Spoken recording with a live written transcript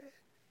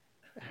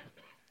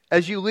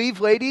As you leave,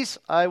 ladies,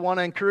 I want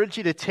to encourage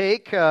you to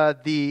take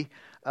the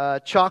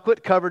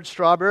chocolate-covered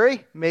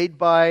strawberry made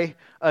by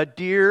a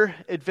Deer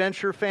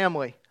Adventure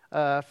family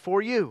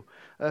for you.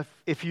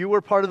 If you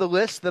were part of the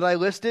list that I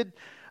listed,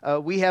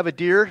 we have a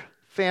Deer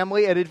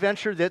family at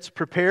Adventure that's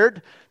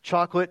prepared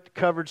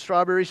chocolate-covered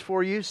strawberries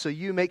for you, so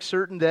you make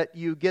certain that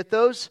you get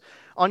those.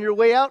 On your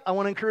way out, I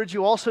want to encourage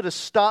you also to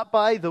stop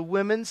by the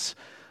women's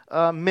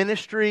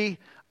ministry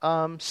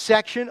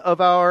section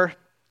of our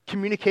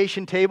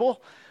communication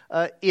table.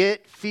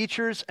 It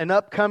features an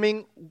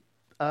upcoming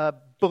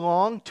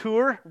Belong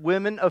Tour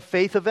Women of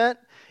Faith event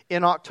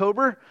in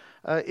October.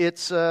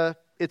 It's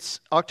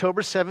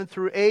October 7th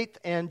through 8th,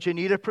 and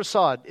Janita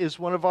Prasad is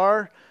one of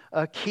our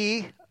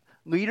key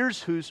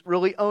leaders who's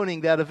really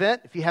owning that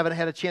event. If you haven't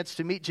had a chance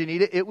to meet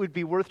Janita, it would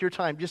be worth your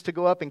time just to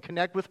go up and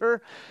connect with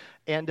her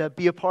and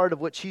be a part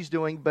of what she's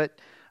doing. But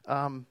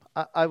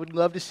I would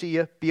love to see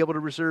you be able to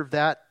reserve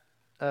that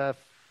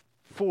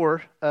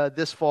for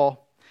this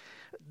fall.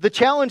 The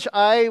challenge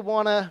I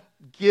want to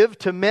give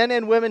to men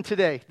and women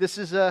today, this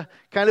is a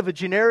kind of a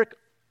generic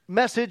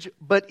message,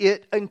 but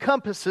it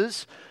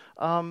encompasses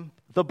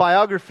the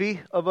biography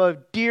of a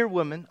dear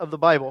woman of the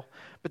Bible.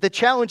 But the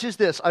challenge is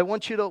this. I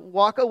want you to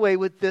walk away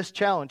with this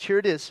challenge. Here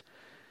it is.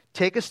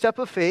 Take a step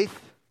of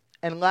faith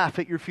and laugh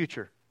at your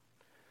future.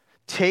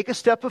 Take a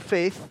step of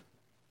faith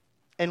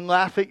and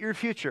laugh at your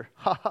future.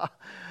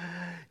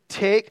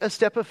 Take a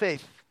step of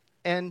faith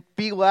and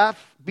be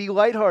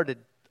lighthearted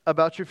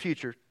about your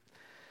future.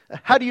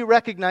 How do you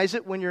recognize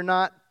it when you're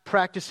not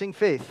practicing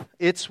faith?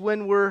 It's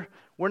when we're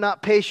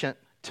not patient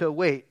to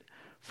wait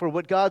for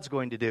what God's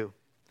going to do.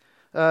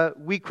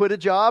 We quit a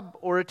job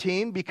or a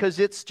team because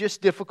it's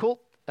just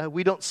difficult.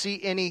 We don't see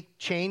any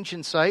change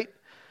in sight.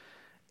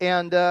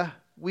 And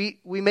we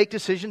make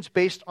decisions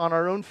based on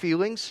our own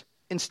feelings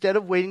instead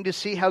of waiting to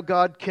see how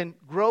God can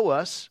grow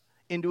us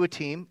into a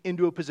team,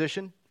 into a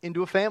position,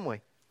 into a family.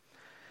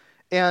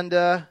 And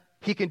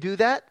He can do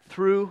that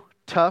through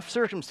tough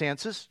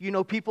circumstances. You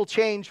know, people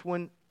change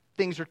when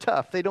things are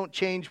tough. They don't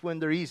change when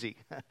they're easy.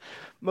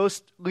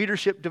 Most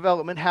leadership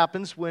development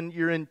happens when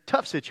you're in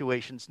tough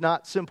situations,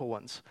 not simple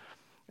ones.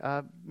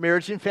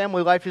 Marriage and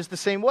family life is the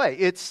same way.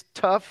 It's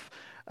tough,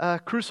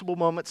 crucible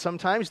moments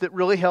sometimes that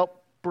really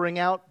help bring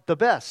out the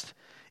best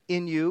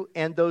in you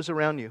and those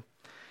around you.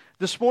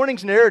 This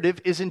morning's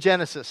narrative is in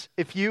Genesis.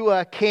 If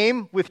you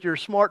came with your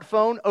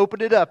smartphone, open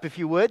it up if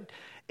you would,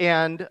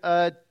 and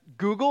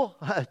Google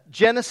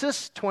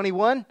Genesis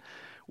 21,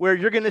 where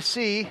you're going to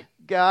see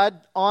God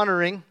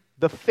honoring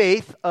the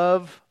faith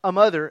of a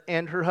mother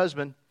and her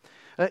husband,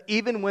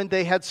 even when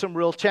they had some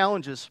real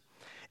challenges.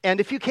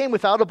 And if you came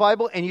without a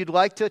Bible and you'd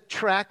like to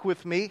track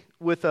with me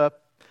with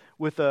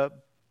a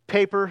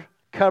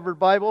paper-covered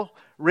Bible,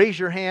 raise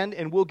your hand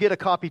and we'll get a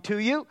copy to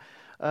you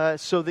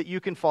so that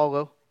you can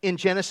follow. In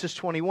Genesis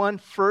 21,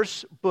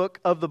 first book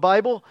of the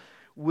Bible,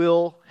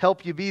 will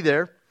help you be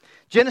there.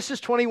 Genesis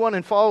 21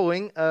 and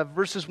following,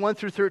 verses 1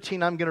 through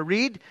 13, I'm going to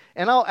read,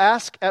 and I'll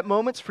ask at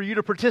moments for you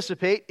to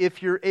participate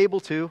if you're able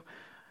to.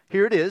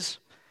 Here it is.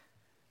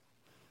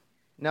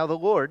 Now the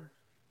Lord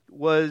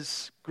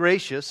was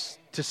gracious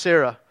to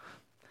Sarah,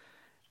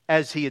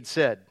 as He had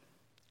said.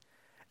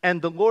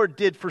 And the Lord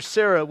did for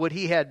Sarah what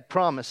He had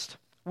promised.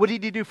 What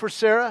did He do for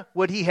Sarah?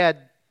 What He had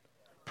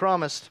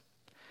promised.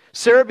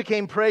 Sarah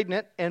became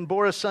pregnant and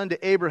bore a son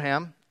to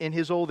Abraham in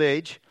his old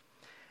age,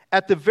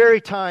 at the very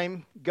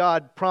time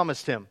God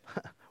promised him.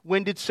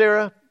 When did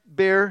Sarah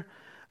bear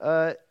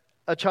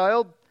a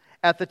child?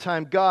 At the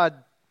time God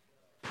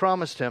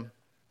promised him.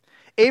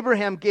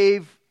 Abraham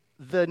gave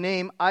the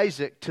name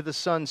Isaac to the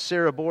son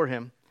Sarah bore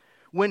him.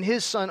 When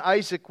his son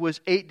Isaac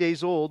was 8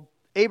 days old,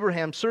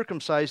 Abraham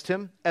circumcised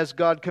him as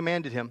God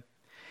commanded him.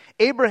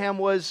 Abraham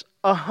was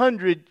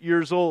 100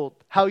 years old.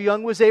 How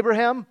young was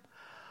Abraham?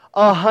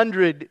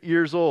 100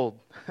 years old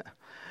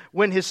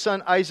when his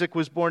son Isaac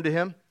was born to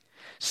him.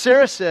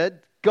 Sarah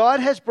said, God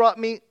has brought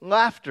me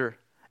laughter,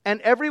 and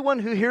everyone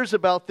who hears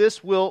about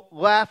this will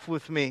laugh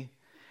with me.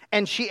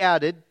 And she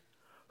added,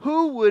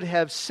 who would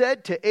have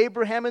said to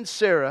Abraham and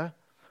Sarah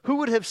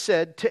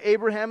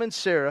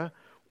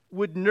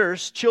would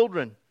nurse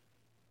children?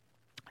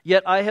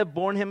 Yet I have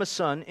borne him a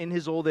son in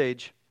his old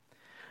age.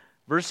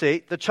 Verse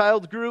 8, the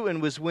child grew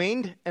and was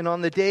weaned, and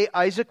on the day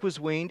Isaac was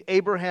weaned,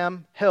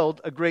 Abraham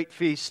held a great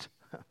feast.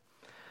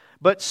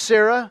 But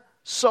Sarah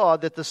saw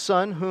that the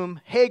son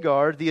whom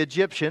Hagar, the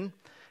Egyptian,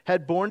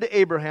 had borne to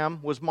Abraham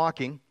was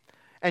mocking.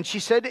 And she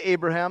said to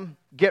Abraham,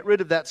 get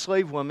rid of that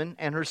slave woman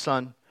and her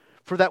son,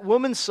 for that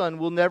woman's son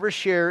will never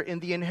share in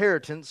the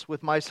inheritance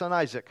with my son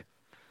Isaac.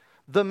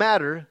 The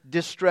matter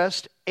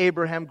distressed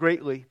Abraham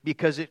greatly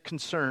because it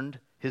concerned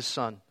his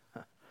son.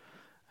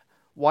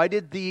 Why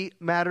did the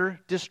matter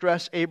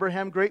distress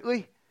Abraham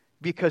greatly?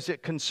 Because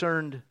it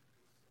concerned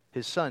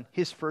his son,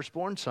 his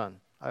firstborn son,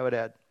 I would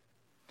add.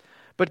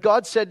 But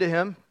God said to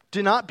him,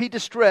 do not be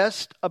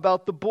distressed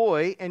about the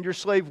boy and your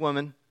slave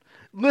woman.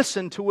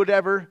 Listen to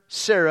whatever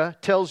Sarah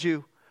tells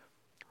you.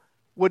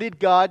 What did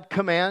God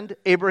command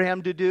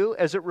Abraham to do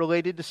as it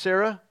related to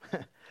Sarah?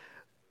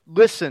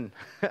 Listen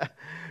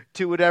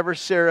to whatever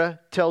Sarah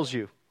tells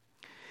you,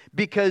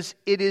 because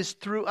it is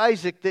through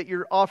Isaac that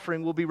your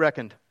offering will be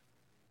reckoned.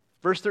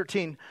 Verse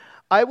 13,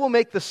 I will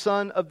make the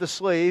son of the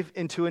slave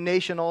into a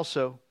nation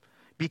also,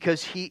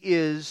 because he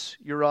is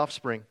your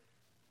offspring.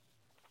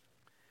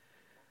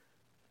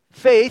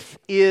 Faith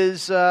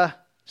is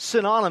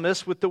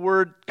synonymous with the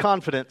word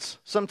confidence.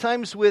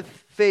 Sometimes with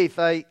faith,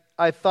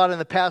 I've thought in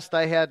the past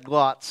I had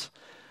lots.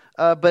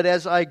 But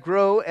as I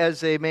grow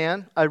as a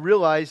man, I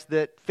realize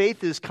that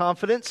faith is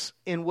confidence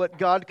in what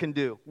God can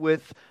do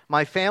with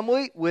my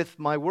family, with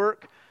my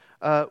work,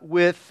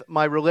 with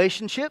my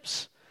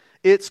relationships.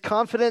 It's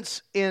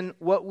confidence in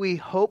what we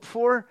hope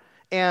for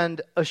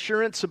and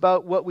assurance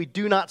about what we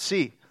do not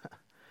see.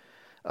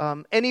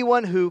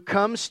 Anyone who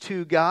comes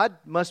to God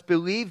must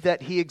believe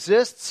that He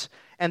exists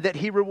and that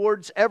He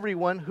rewards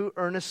everyone who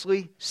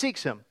earnestly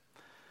seeks Him.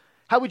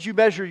 How would you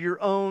measure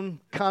your own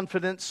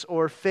confidence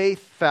or faith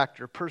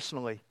factor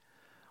personally?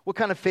 What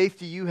kind of faith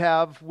do you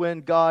have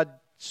when God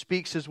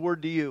speaks His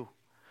word to you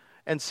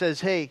and says,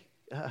 hey,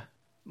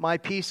 my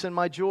peace and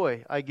my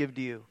joy I give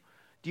to you?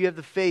 Do you have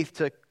the faith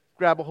to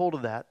grab a hold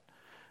of that?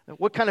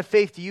 What kind of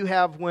faith do you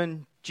have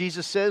when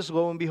Jesus says,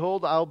 lo and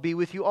behold, I'll be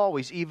with you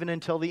always, even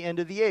until the end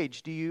of the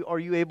age? Are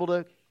you able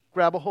to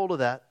grab a hold of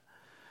that?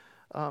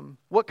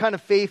 What kind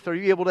of faith are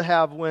you able to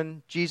have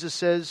when Jesus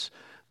says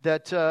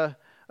that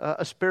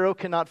a sparrow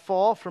cannot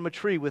fall from a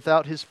tree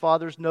without his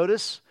Father's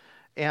notice,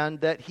 and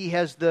that He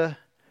has the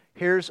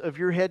hairs of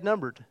your head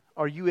numbered?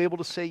 Are you able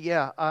to say,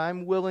 yeah,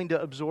 I'm willing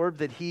to absorb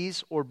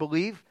that or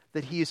believe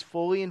that He is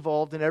fully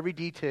involved in every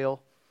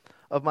detail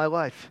of my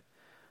life?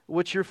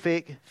 What's your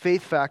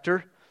faith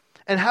factor?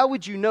 And how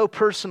would you know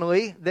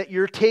personally that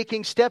you're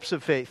taking steps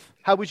of faith?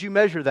 How would you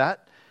measure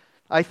that?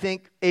 I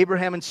think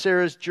Abraham and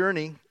Sarah's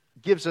journey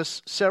gives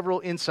us several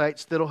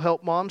insights that'll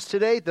help moms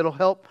today, that'll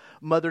help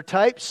mother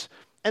types,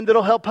 and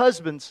that'll help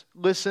husbands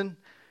listen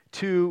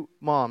to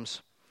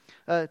moms.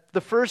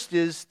 The first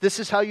is, this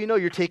is how you know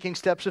you're taking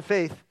steps of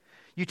faith.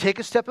 You take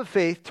a step of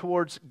faith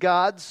towards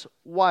God's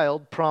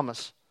wild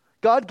promise.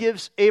 God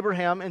gives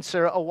Abraham and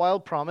Sarah a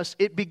wild promise.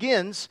 It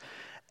begins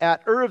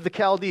at Ur of the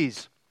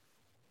Chaldees.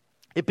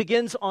 It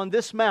begins on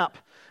this map.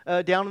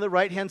 Down on the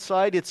right-hand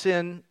side, it's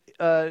in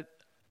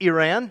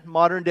Iran,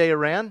 modern-day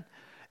Iran.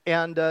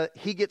 And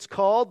he gets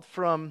called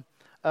from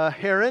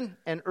Haran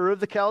and Ur of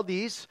the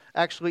Chaldees,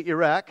 actually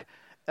Iraq,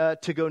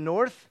 to go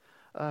north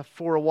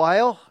for a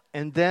while,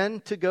 and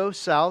then to go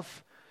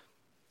south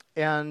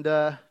and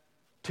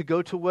to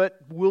go to what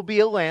will be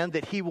a land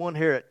that he will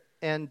inherit.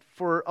 And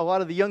for a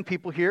lot of the young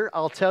people here,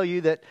 I'll tell you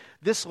that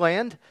this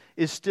land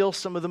is still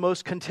some of the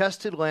most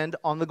contested land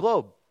on the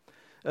globe.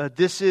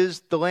 This is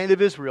the land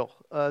of Israel,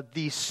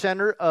 the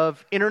center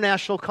of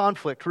international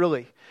conflict,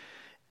 really.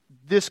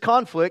 This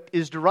conflict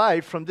is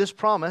derived from this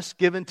promise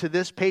given to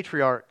this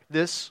patriarch,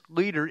 this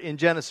leader in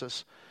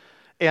Genesis.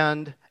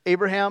 And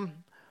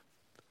Abraham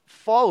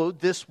followed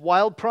this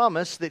wild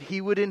promise that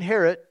he would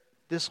inherit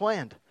this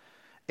land.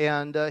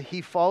 And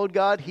he followed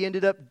God. He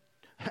ended up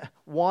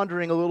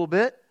wandering a little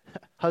bit.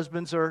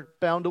 Husbands are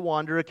bound to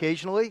wander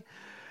occasionally.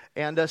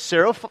 And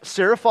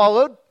Sarah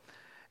followed.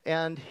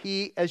 And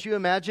he, as you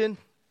imagine,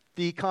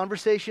 the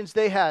conversations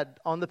they had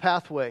on the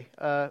pathway.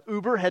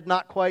 Uber had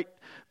not quite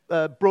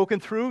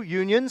broken through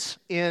unions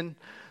in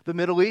the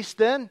Middle East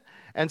then.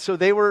 And so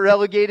they were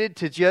relegated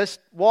to just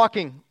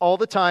walking all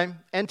the time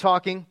and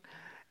talking.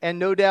 And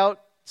no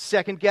doubt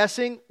second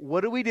guessing,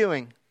 what are we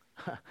doing?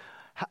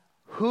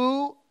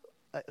 Who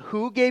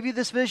gave you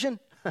this vision?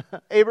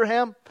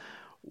 Abraham?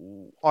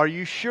 Are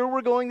you sure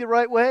we're going the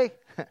right way?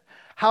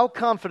 How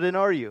confident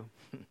are you?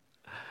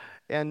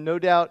 And no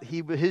doubt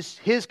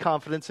his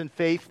confidence and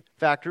faith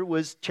factor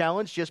was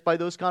challenged just by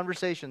those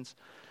conversations.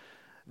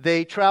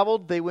 They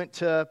traveled, they went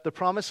to the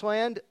Promised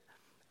Land,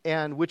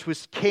 and which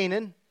was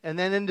Canaan, and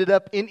then ended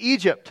up in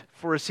Egypt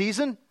for a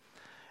season.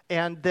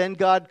 And then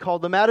God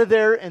called them out of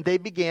there, and they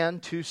began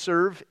to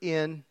serve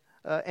in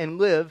and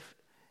live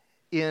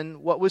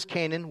in what was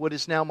Canaan, what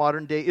is now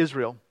modern-day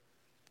Israel.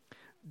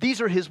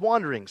 These are his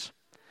wanderings.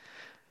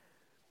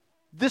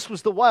 This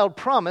was the wild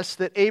promise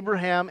that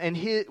Abraham and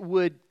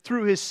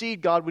through his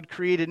seed, God would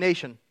create a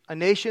nation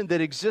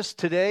that exists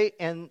today,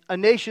 and a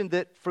nation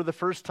that for the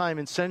first time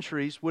in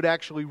centuries would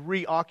actually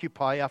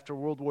reoccupy after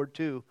World War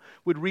II,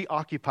 would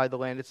reoccupy the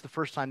land. It's the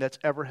first time that's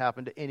ever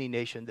happened to any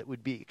nation that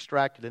would be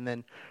extracted and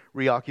then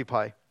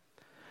reoccupy.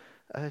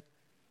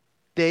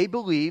 They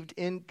believed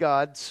in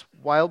God's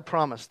wild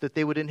promise that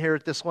they would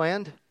inherit this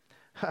land.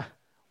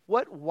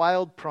 What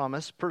wild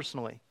promise,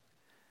 personally,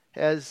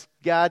 has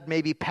God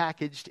maybe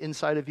packaged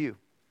inside of you?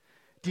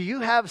 Do you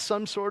have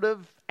some sort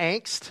of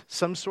angst,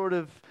 some sort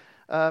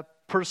of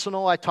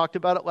personal, I talked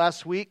about it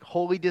last week,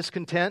 holy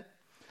discontent,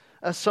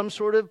 some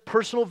sort of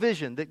personal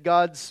vision that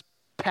God's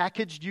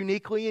packaged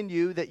uniquely in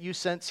you that you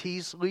sense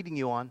He's leading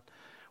you on,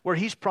 where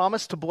He's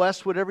promised to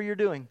bless whatever you're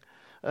doing?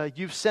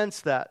 You've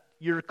sensed that.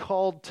 You're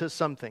called to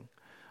something.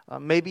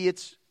 Maybe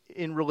it's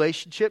in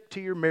relationship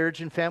to your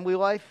marriage and family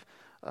life.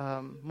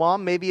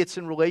 Mom, maybe it's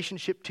in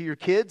relationship to your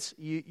kids.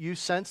 You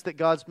sense that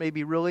God's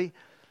maybe really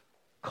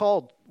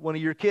called one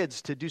of your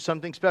kids to do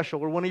something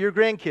special, or one of your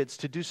grandkids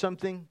to do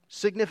something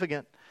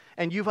significant,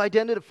 and you've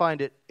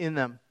identified it in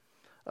them.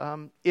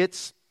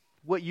 It's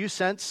what you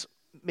sense,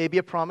 maybe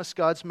a promise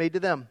God's made to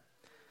them.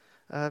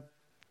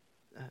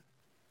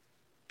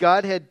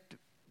 God had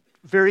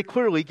very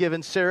clearly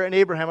given Sarah and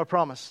Abraham a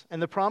promise,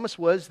 and the promise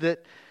was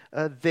that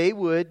they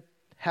would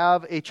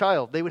have a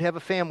child, they would have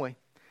a family.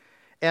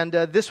 And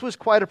this was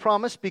quite a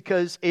promise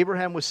because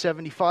Abraham was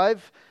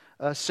 75,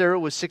 Sarah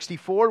was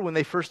 64 when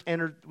they first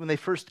entered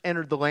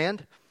the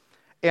land.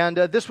 And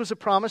this was a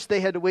promise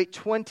they had to wait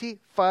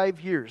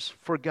 25 years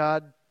for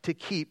God to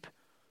keep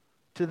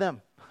to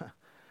them.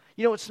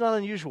 You know, it's not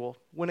unusual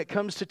when it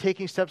comes to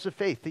taking steps of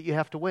faith that you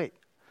have to wait.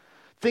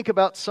 Think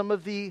about some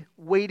of the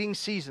waiting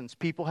seasons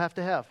people have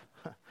to have.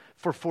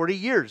 For 40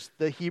 years,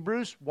 the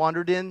Hebrews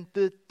wandered in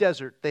the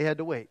desert. They had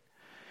to wait.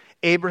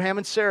 Abraham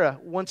and Sarah,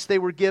 once they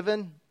were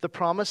given the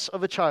promise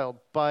of a child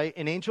by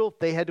an angel,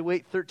 they had to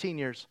wait 13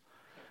 years.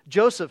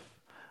 Joseph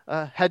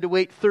had to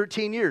wait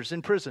 13 years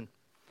in prison.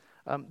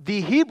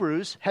 The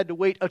Hebrews had to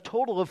wait a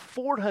total of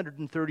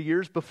 430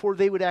 years before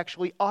they would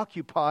actually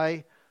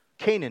occupy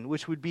Canaan,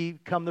 which would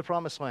become the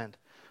promised land.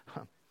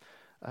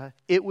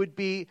 It would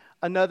be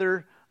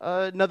another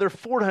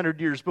 400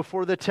 years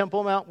before the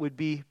Temple Mount would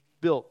be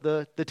built,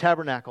 the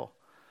tabernacle.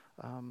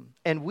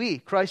 And we,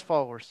 Christ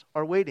followers,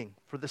 are waiting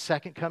for the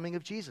second coming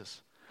of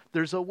Jesus.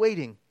 There's a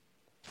waiting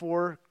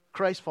for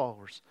Christ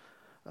followers.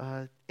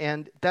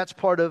 And that's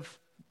part of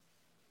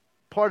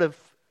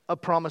a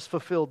promise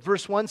fulfilled.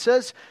 Verse 1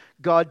 says,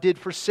 God did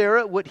for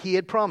Sarah what he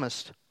had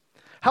promised.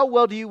 How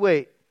well do you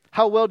wait?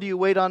 How well do you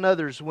wait on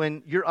others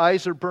when your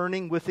eyes are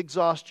burning with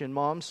exhaustion,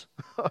 moms?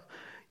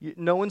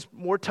 No one's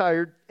more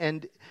tired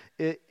and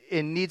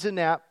needs a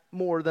nap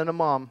more than a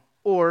mom,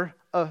 or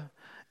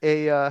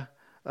a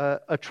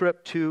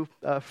trip to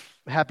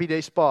Happy Day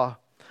Spa.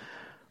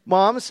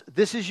 Moms,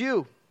 this is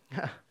you.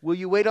 Will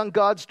you wait on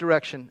God's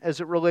direction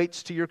as it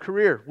relates to your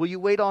career? Will you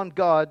wait on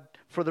God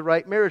for the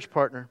right marriage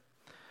partner?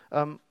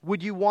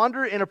 Would you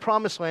wander in a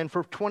promised land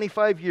for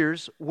 25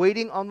 years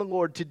waiting on the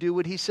Lord to do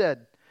what he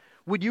said?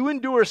 Would you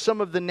endure some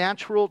of the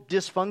natural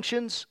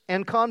dysfunctions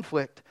and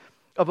conflict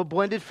of a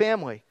blended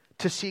family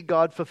to see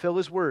God fulfill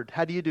his word?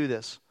 How do you do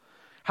this?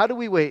 How do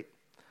we wait?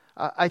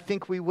 I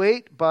think we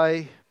wait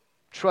by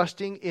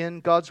trusting in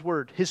God's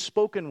word, his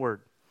spoken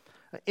word.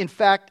 In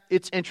fact,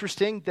 it's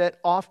interesting that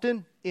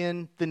often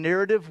in the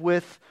narrative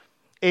with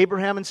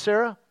Abraham and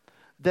Sarah,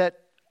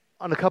 that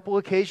on a couple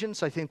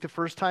occasions, I think the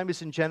first time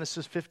is in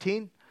Genesis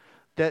 15,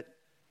 that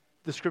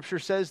the scripture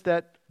says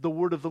that the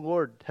word of the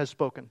Lord has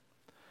spoken.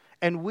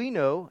 And we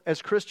know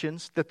as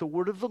Christians that the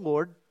word of the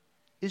Lord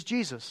is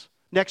Jesus.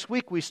 Next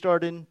week we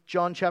start in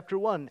John chapter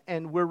 1,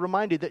 and we're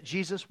reminded that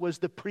Jesus was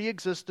the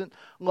pre-existent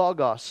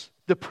Logos,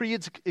 the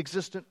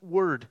pre-existent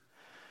Word.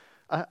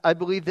 I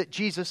believe that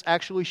Jesus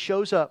actually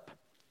shows up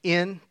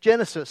in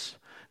Genesis,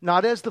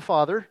 not as the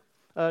Father.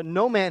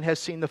 No man has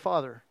seen the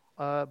Father,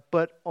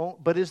 but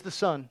is the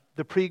Son,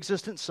 the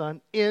pre-existent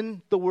Son,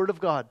 in the Word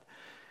of God.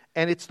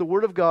 And it's the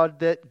Word of God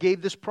that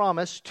gave this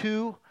promise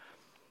to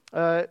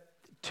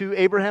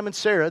Abraham and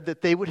Sarah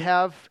that they would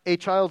have a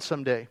child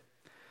someday.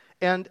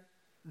 And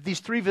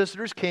these three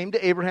visitors came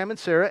to Abraham and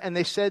Sarah, and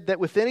they said that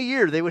within a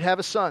year they would have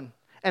a son.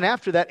 And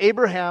after that,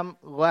 Abraham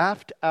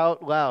laughed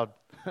out loud.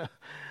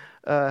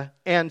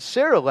 And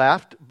Sarah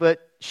laughed,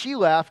 but she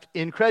laughed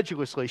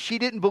incredulously. She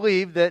didn't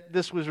believe that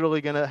this was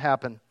really going to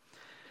happen.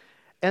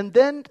 And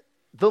then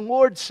the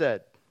Lord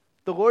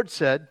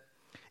said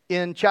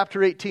in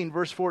chapter 18,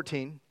 verse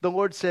 14, the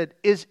Lord said,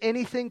 "Is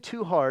anything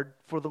too hard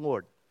for the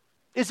Lord?"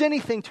 Is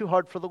anything too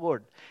hard for the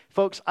Lord?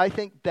 Folks, I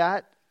think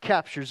that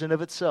captures in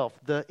of itself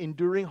the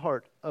enduring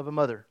heart of a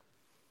mother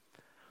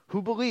who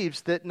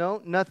believes that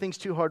no, nothing's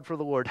too hard for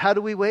the Lord. How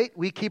do we wait?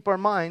 We keep our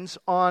minds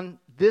on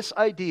this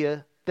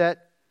idea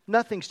that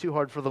nothing's too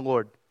hard for the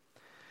Lord.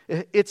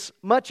 It's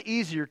much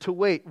easier to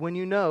wait when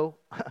you know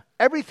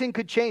everything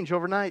could change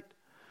overnight.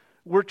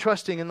 We're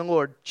trusting in the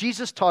Lord.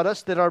 Jesus taught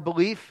us that our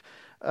belief,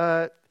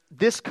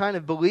 this kind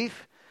of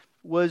belief,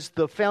 was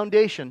the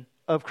foundation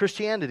of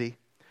Christianity.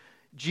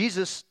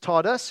 Jesus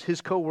taught us,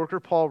 his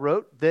co-worker Paul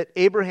wrote, that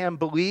Abraham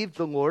believed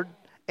the Lord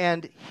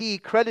and he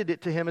credited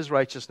it to him as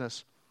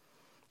righteousness.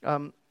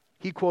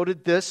 He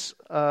quoted this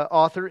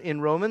author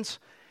in Romans.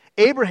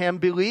 Abraham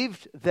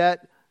believed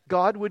that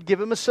God would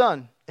give him a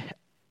son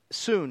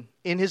soon,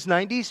 in his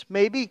 90s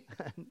maybe,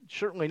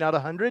 certainly not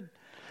 100.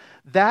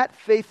 That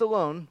faith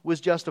alone was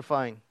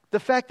justifying. The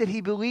fact that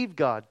he believed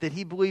God, that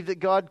he believed that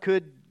God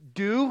could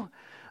do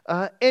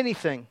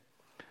anything,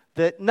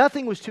 that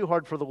nothing was too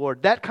hard for the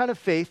Lord. That kind of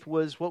faith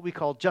was what we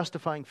call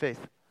justifying faith.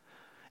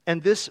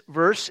 And this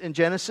verse in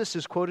Genesis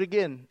is quoted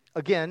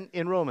again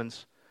in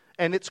Romans.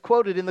 And it's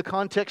quoted in the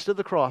context of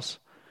the cross.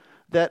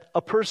 That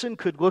a person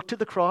could look to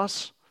the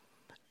cross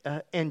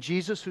and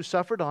Jesus who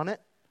suffered on it,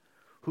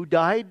 who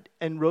died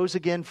and rose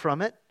again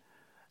from it.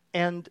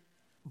 And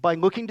by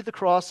looking to the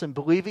cross and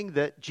believing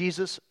that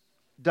Jesus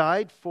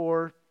died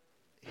for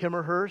him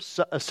or her,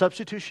 a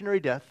substitutionary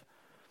death,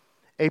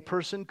 a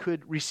person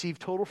could receive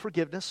total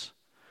forgiveness,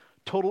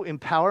 total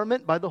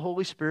empowerment by the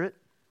Holy Spirit,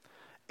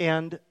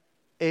 and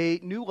a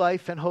new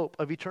life and hope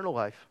of eternal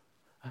life.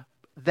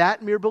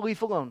 That mere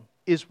belief alone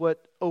is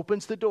what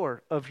opens the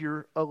door of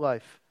your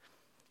life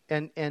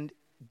and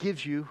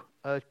gives you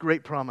a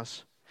great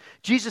promise.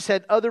 Jesus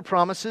had other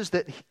promises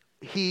that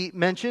he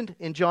mentioned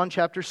in John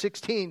chapter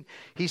 16.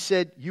 He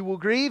said, "You will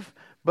grieve,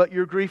 but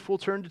your grief will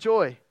turn to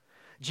joy."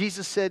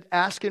 Jesus said,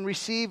 "Ask and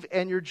receive,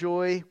 and your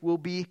joy will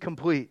be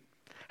complete."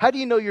 How do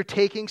you know you're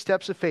taking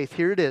steps of faith?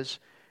 Here it is.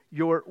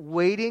 You're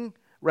waiting,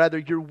 rather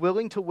you're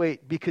willing to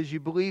wait because you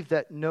believe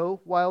that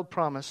no wild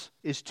promise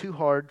is too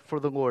hard for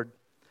the Lord.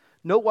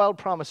 No wild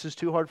promise is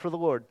too hard for the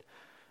Lord.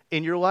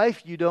 In your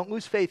life, you don't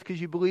lose faith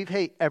because you believe,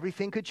 hey,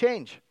 everything could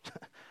change.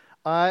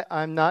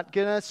 I'm not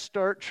going to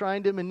start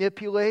trying to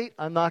manipulate.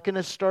 I'm not going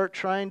to start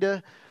trying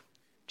to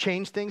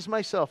change things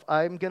myself.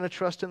 I'm going to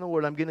trust in the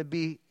Lord. I'm going to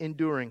be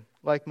enduring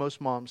like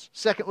most moms.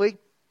 Secondly,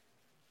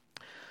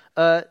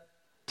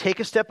 take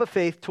a step of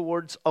faith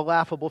towards a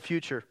laughable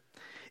future.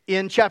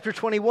 In chapter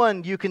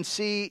 21, you can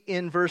see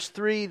in verse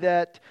 3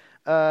 that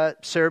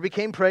Sarah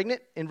became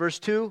pregnant. In verse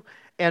 2,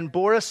 and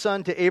bore a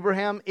son to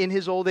Abraham in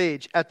his old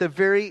age, at the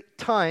very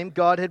time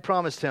God had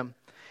promised him.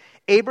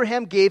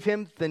 Abraham gave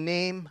him the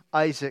name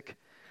Isaac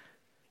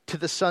to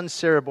the son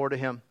Sarah bore to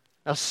him.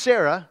 Now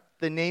Sarah,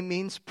 the name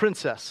means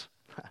princess.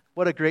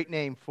 What a great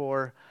name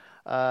for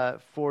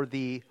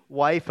the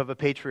wife of a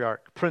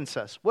patriarch,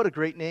 princess. What a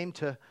great name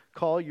to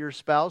call your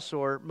spouse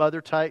or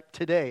mother type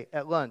today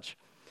at lunch.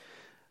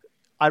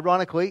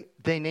 Ironically,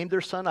 they named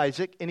their son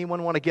Isaac.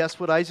 Anyone want to guess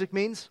what Isaac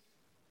means?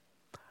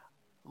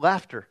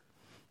 Laughter.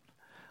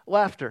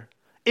 Laughter.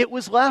 It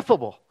was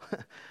laughable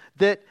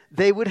that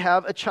they would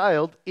have a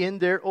child in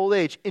their old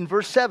age. In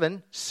verse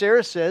 7,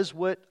 Sarah says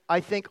what I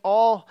think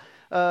all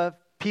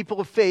people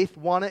of faith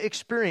want to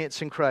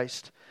experience in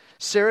Christ.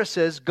 Sarah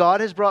says,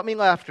 "God has brought me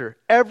laughter.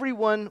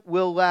 Everyone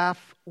will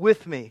laugh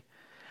with me."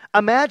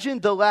 Imagine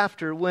the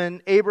laughter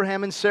when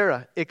Abraham and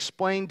Sarah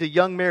explained to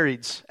young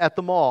marrieds at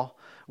the mall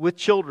with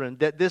children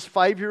that this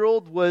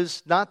 5-year-old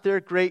was not their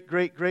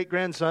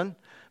great-great-great-grandson,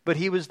 but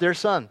he was their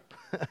son.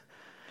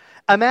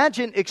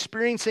 Imagine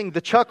experiencing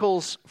the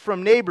chuckles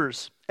from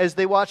neighbors as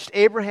they watched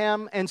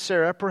Abraham and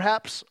Sarah,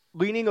 perhaps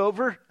leaning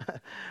over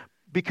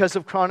because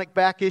of chronic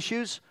back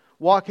issues,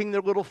 walking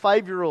their little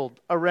 5-year-old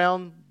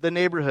around the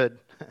neighborhood.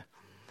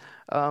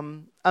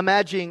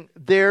 Imagine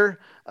their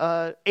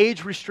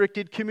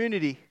age-restricted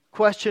community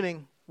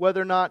questioning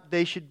whether or not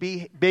they should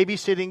be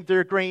babysitting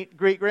their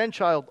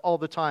great-grandchild all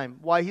the time,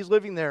 why he's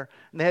living there.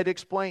 And they had to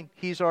explain,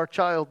 he's our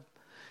child.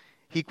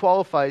 He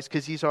qualifies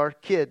because he's our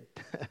kid.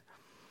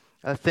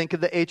 Think of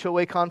the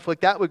HOA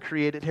conflict that would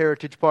create at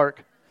Heritage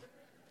Park.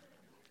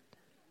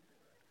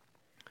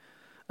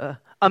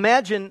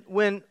 Imagine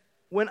when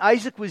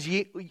Isaac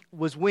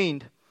was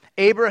weaned,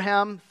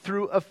 Abraham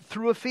threw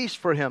a feast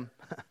for him.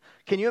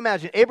 Can you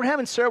imagine? Abraham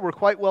and Sarah were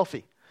quite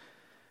wealthy.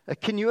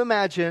 Can you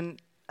imagine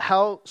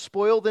how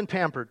spoiled and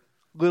pampered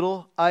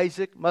little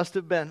Isaac must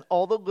have been?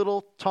 All the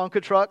little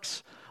Tonka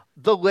trucks,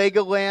 the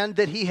Legoland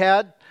that he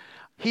had,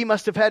 he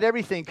must have had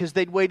everything because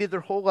they'd waited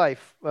their whole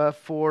life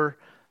for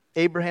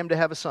Abraham to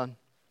have a son.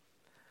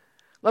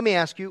 Let me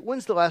ask you,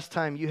 when's the last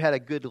time you had a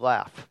good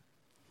laugh?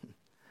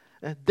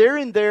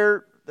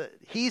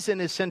 He's in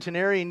his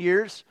centenarian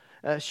years.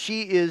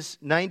 She is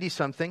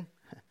 90-something.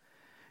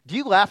 Do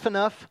you laugh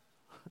enough?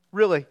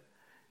 Really?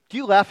 Do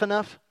you laugh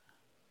enough?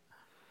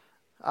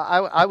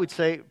 I would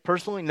say,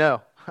 personally,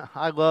 no.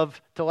 I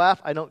love to laugh.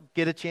 I don't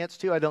get a chance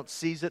to. I don't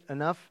seize it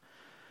enough.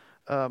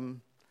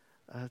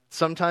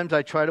 Sometimes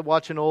I try to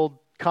watch an old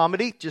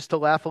comedy just to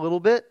laugh a little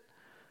bit.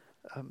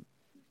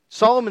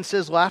 Solomon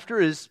says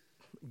laughter is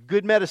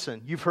good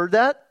medicine. You've heard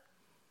that?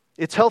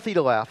 It's healthy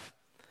to laugh.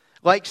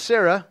 Like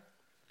Sarah,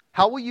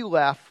 how will you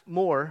laugh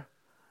more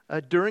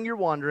during your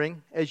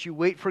wandering as you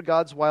wait for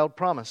God's wild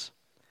promise?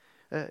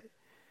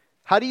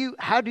 How do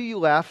you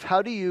laugh?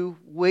 How do you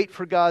wait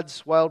for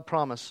God's wild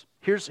promise?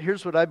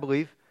 Here's what I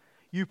believe.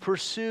 You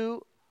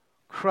pursue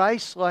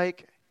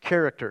Christ-like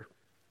character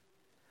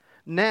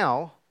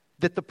now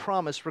that the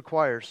promise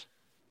requires.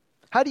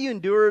 How do you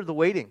endure the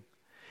waiting?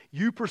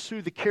 You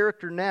pursue the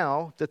character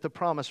now that the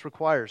promise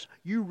requires.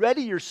 You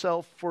ready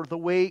yourself for the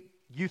way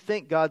you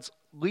think God's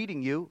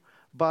leading you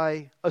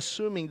by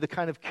assuming the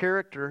kind of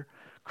character,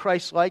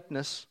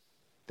 Christ-likeness,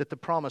 that the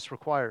promise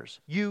requires.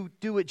 You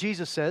do what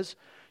Jesus says.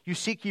 You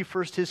seek ye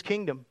first His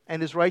kingdom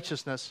and His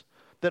righteousness,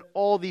 that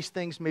all these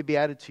things may be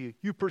added to you.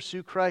 You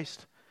pursue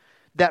Christ.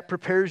 That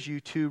prepares you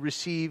to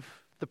receive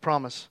the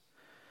promise.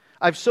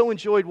 I've so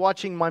enjoyed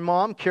watching my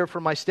mom care for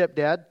my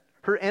stepdad.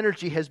 Her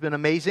energy has been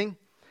amazing.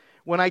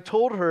 When I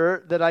told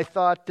her that I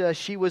thought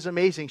she was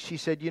amazing, she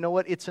said, "You know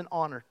what? It's an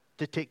honor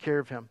to take care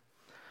of him."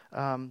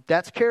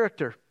 That's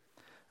character.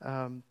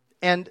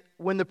 And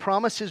when the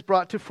promise is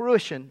brought to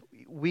fruition,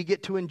 we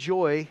get to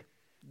enjoy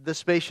the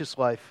spacious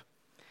life.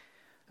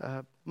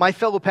 My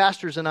fellow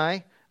pastors and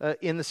I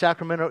in the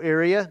Sacramento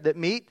area that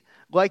meet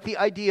like the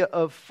idea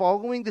of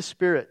following the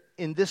Spirit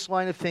in this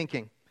line of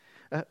thinking.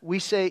 We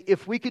say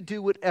if we could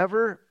do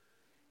whatever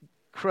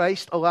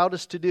Christ allowed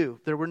us to do,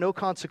 there were no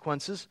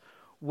consequences,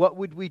 what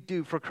would we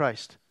do for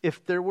Christ?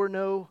 If there were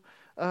no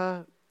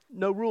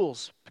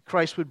rules,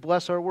 Christ would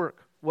bless our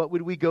work. What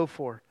would we go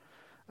for?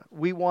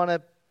 We want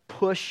to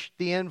push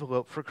the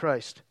envelope for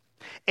Christ.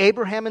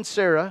 Abraham and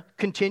Sarah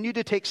continue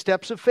to take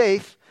steps of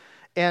faith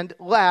and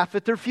laugh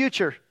at their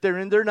future. They're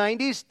in their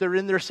 90s, they're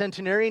in their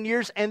centenarian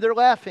years, and they're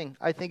laughing.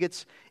 I think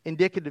it's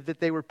indicative that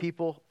they were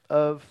people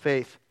of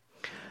faith.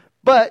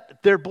 But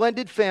their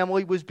blended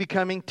family was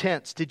becoming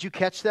tense. Did you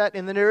catch that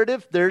in the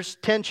narrative? There's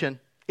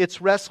tension.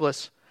 It's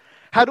restless.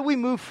 How do we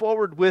move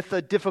forward with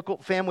a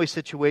difficult family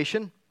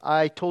situation?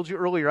 I told you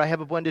earlier I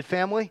have a blended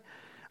family.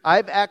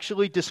 I've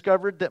actually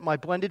discovered that my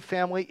blended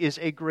family is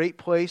a great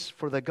place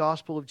for the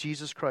gospel of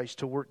Jesus Christ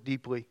to work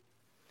deeply.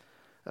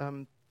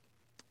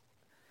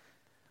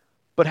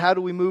 But how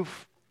do we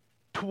move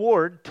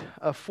forward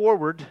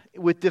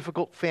with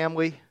difficult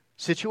family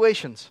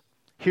situations?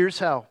 Here's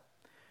how.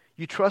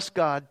 You trust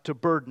God to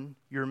burden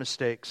your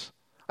mistakes.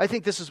 I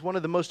think this is one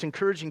of the most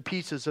encouraging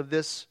pieces of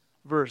this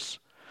verse.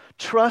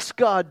 Trust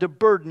God to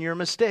burden your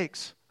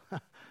mistakes.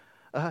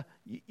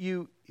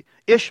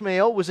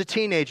 Ishmael was a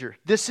teenager.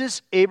 This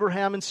is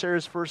Abraham and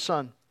Sarah's first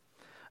son.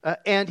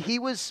 And he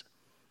was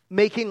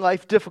making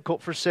life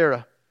difficult for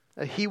Sarah.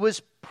 He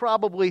was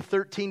probably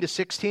 13 to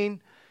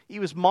 16. He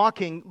was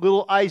mocking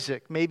little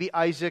Isaac. Maybe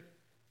Isaac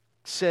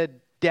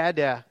said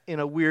dada in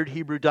a weird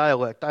Hebrew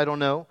dialect. I don't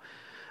know.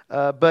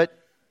 But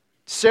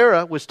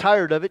Sarah was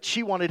tired of it.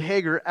 She wanted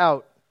Hagar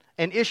out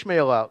and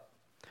Ishmael out.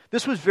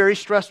 This was very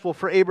stressful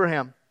for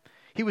Abraham.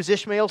 He was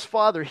Ishmael's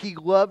father. He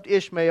loved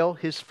Ishmael,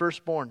 his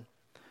firstborn.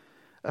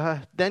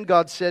 Then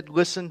God said,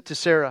 listen to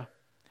Sarah.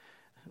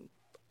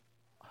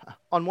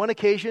 On one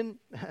occasion,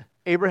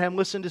 Abraham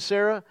listened to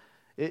Sarah.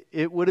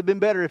 It would have been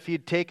better if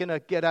he'd taken a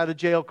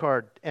get-out-of-jail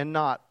card and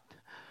not.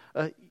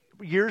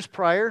 Years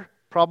prior,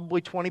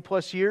 probably 20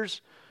 plus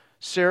years,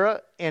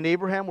 Sarah and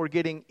Abraham were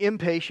getting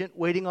impatient,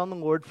 waiting on the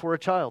Lord for a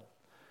child.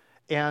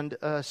 And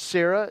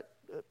Sarah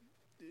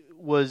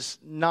was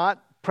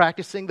not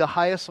practicing the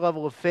highest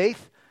level of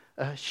faith.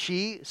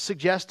 She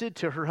suggested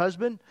to her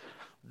husband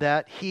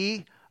that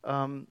he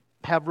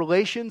have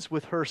relations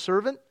with her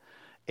servant,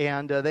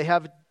 and they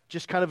have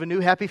just kind of a new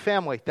happy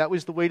family. That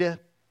was the way to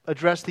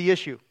address the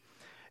issue.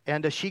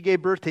 And she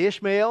gave birth to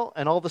Ishmael,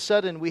 and all of a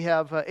sudden we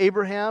have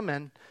Abraham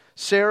and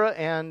Sarah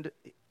and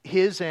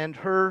his and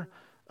her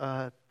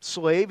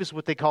slave is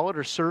what they call it,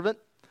 or servant.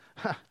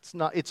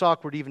 It's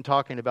awkward even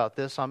talking about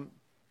this. I'm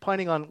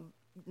planning on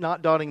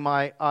not dotting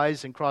my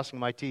I's and crossing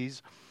my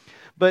T's.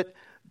 But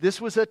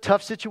this was a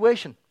tough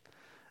situation,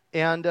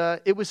 and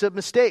it was a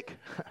mistake.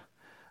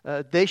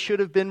 They should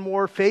have been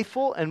more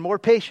faithful and more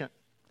patient.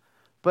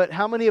 But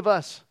how many of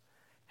us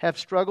have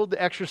struggled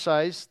to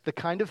exercise the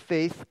kind of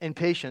faith and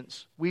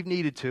patience we've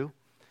needed to,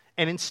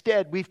 and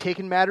instead we've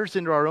taken matters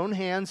into our own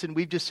hands and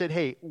we've just said,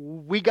 hey,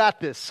 we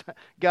got this.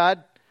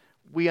 God,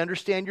 we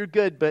understand you're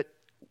good, but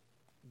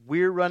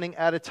we're running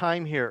out of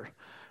time here.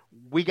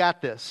 We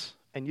got this.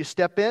 And you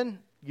step in,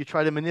 you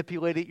try to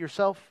manipulate it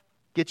yourself,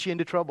 gets you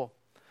into trouble.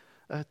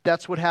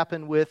 That's what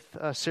happened with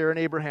Sarah and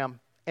Abraham.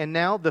 And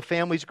now the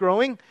family's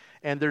growing,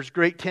 and there's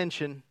great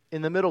tension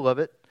in the middle of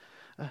it.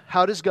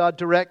 How does God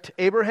direct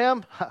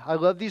Abraham? I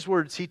love these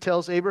words. He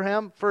tells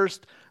Abraham,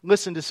 first,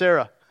 listen to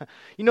Sarah.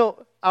 You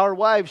know, our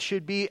wives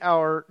should be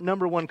our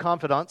number one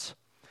confidants.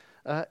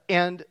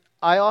 And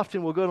I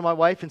often will go to my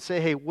wife and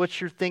say, hey,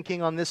 what's your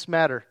thinking on this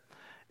matter?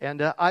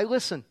 And I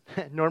listen.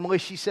 Normally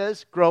she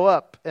says, grow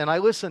up. And I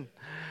listen.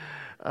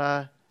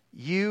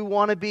 You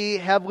want to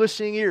have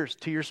listening ears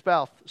to your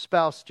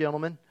spouse,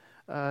 gentlemen,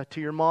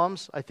 to your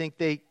moms. I think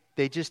they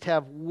just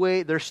have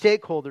they're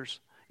stakeholders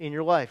in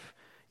your life.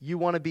 You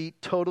want to be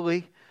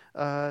totally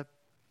there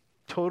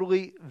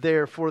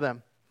for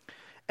them.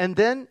 And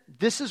then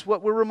this is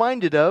what we're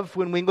reminded of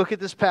when we look at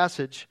this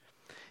passage,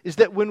 is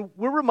that when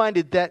we're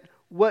reminded that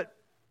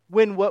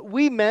when what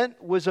we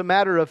meant was a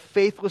matter of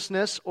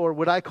faithlessness, or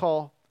what I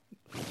call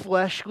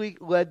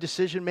fleshly-led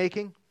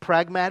decision-making,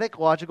 pragmatic,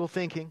 logical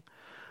thinking,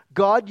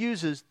 God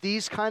uses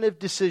these kind of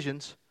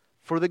decisions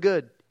for the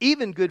good,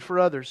 even good for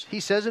others.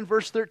 He says in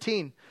verse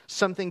 13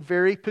 something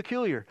very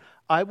peculiar.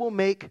 I will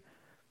make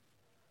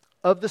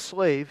of the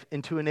slave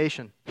into a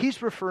nation.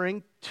 He's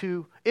referring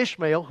to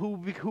Ishmael,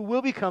 who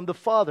will become the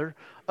father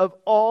of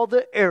all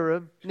the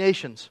Arab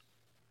nations.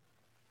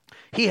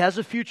 He has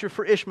a future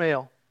for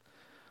Ishmael.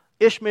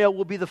 Ishmael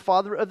will be the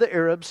father of the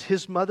Arabs.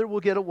 His mother will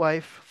get a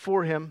wife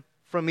for him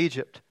from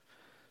Egypt.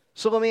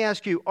 So let me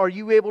ask you, are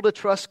you able to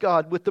trust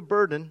God with the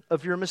burden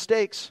of your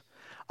mistakes?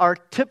 Our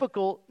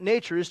typical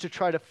nature is to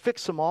try to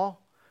fix them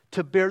all,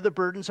 to bear the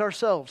burdens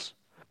ourselves.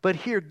 But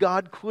here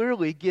God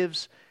clearly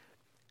gives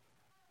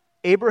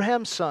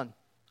Abraham's son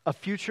a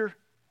future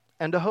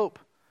and a hope.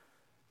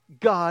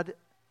 God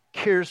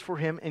cares for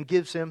him and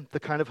gives him the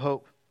kind of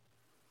hope.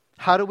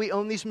 How do we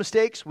own these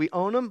mistakes? We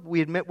own them.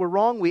 We admit we're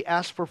wrong. We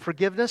ask for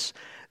forgiveness.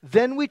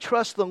 Then we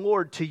trust the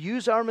Lord to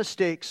use our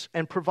mistakes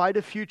and provide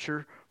a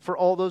future for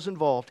all those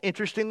involved.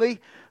 Interestingly,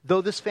 though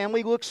this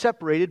family looks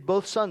separated,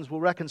 both sons will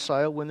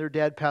reconcile when their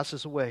dad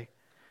passes away.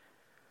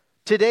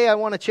 Today, I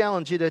want to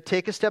challenge you to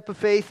take a step of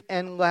faith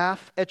and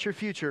laugh at your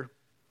future.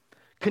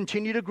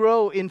 Continue to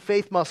grow in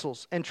faith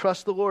muscles and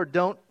trust the Lord.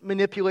 Don't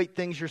manipulate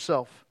things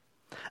yourself.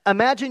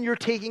 Imagine you're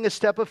taking a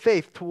step of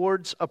faith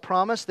towards a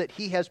promise that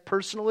He has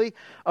personally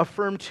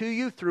affirmed to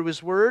you through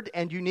His Word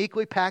and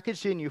uniquely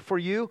packaged in you. For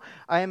you,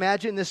 I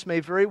imagine this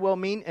may very well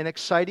mean an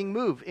exciting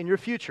move in your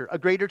future, a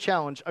greater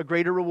challenge, a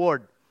greater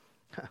reward.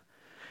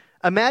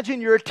 Imagine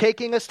you're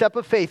taking a step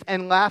of faith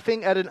and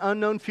laughing at an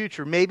unknown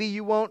future. Maybe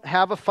you won't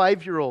have a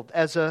 5-year-old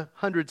as a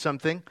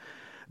 100-something,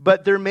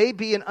 but there may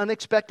be an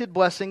unexpected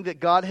blessing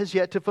that God has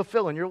yet to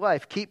fulfill in your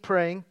life. Keep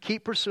praying,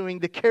 keep pursuing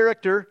the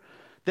character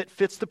that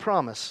fits the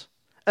promise.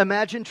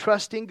 Imagine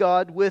trusting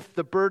God with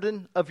the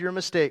burden of your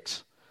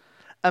mistakes.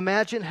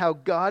 Imagine how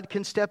God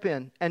can step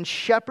in and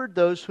shepherd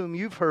those whom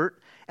you've hurt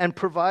and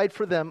provide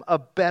for them a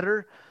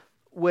better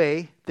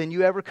way than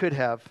you ever could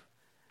have.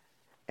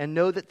 And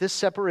know that this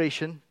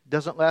separation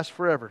doesn't last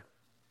forever.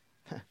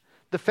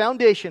 The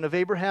foundation of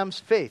Abraham's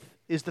faith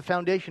is the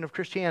foundation of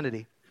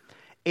Christianity.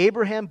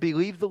 Abraham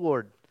believed the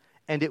Lord,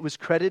 and it was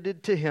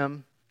credited to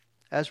him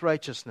as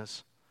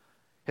righteousness.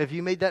 Have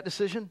you made that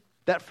decision?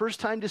 That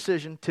first-time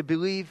decision to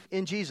believe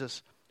in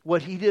Jesus,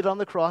 what He did on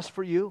the cross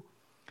for you.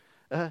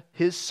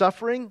 His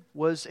suffering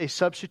was a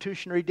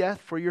substitutionary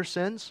death for your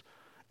sins.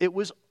 It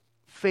was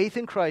faith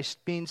in Christ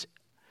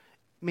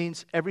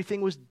means everything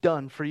was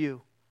done for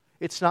you.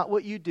 It's not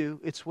what you do,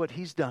 it's what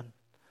He's done.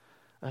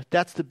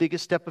 That's the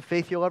biggest step of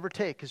faith you'll ever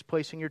take, is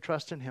placing your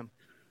trust in Him.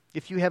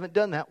 If you haven't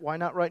done that, why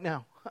not right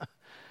now?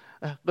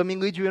 Let me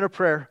lead you in a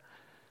prayer.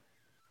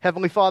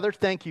 Heavenly Father,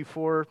 thank You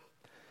for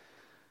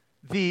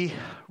the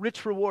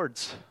rich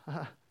rewards,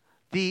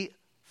 the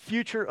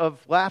future of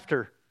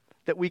laughter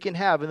that we can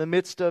have in the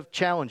midst of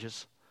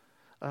challenges,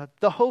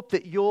 the hope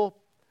that you'll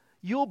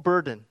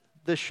burden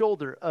the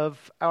shoulder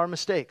of our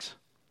mistakes.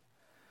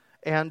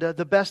 And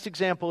the best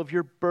example of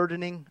your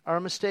burdening our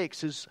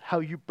mistakes is how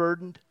You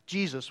burdened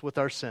Jesus with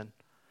our sin.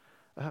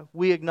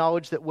 We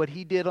acknowledge that what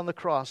He did on the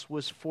cross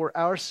was for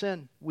our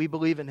sin. We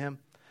believe in Him.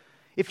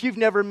 If you've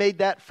never made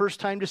that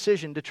first-time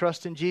decision to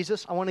trust in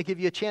Jesus, I want to give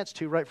you a chance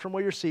to, right from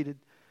where you're seated,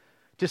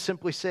 to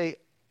simply say,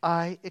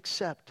 I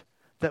accept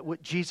that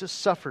what Jesus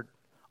suffered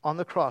on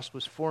the cross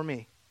was for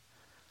me.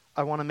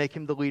 I want to make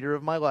Him the leader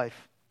of my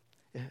life.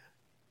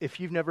 If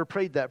you've never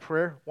prayed that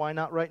prayer, why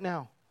not right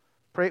now?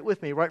 Pray it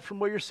with me right from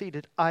where you're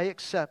seated. I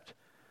accept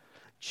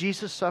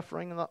Jesus'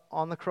 suffering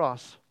on the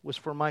cross was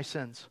for my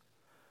sins.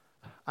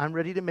 I'm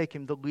ready to make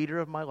Him the leader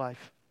of my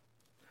life.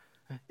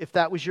 If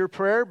that was your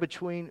prayer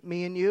between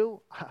me and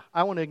you,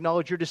 I want to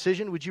acknowledge your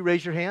decision. Would you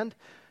raise your hand?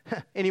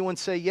 Anyone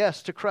say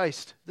yes to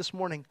Christ this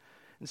morning?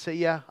 And say,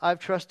 yeah, I've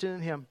trusted in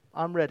Him.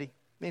 I'm ready.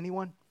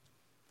 Anyone?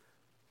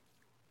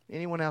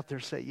 Anyone out there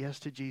say yes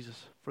to Jesus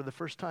for the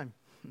first time?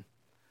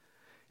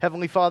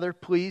 Heavenly Father,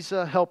 please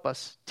help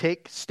us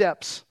take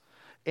steps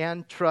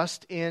and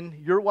trust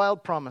in Your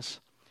wild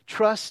promise.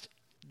 Trust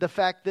the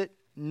fact that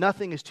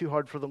nothing is too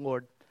hard for the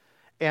Lord.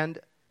 And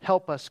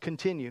help us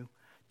continue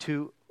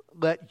to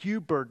let You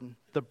burden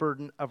the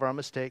burden of our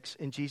mistakes.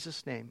 In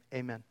Jesus' name,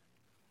 amen.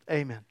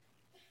 Amen.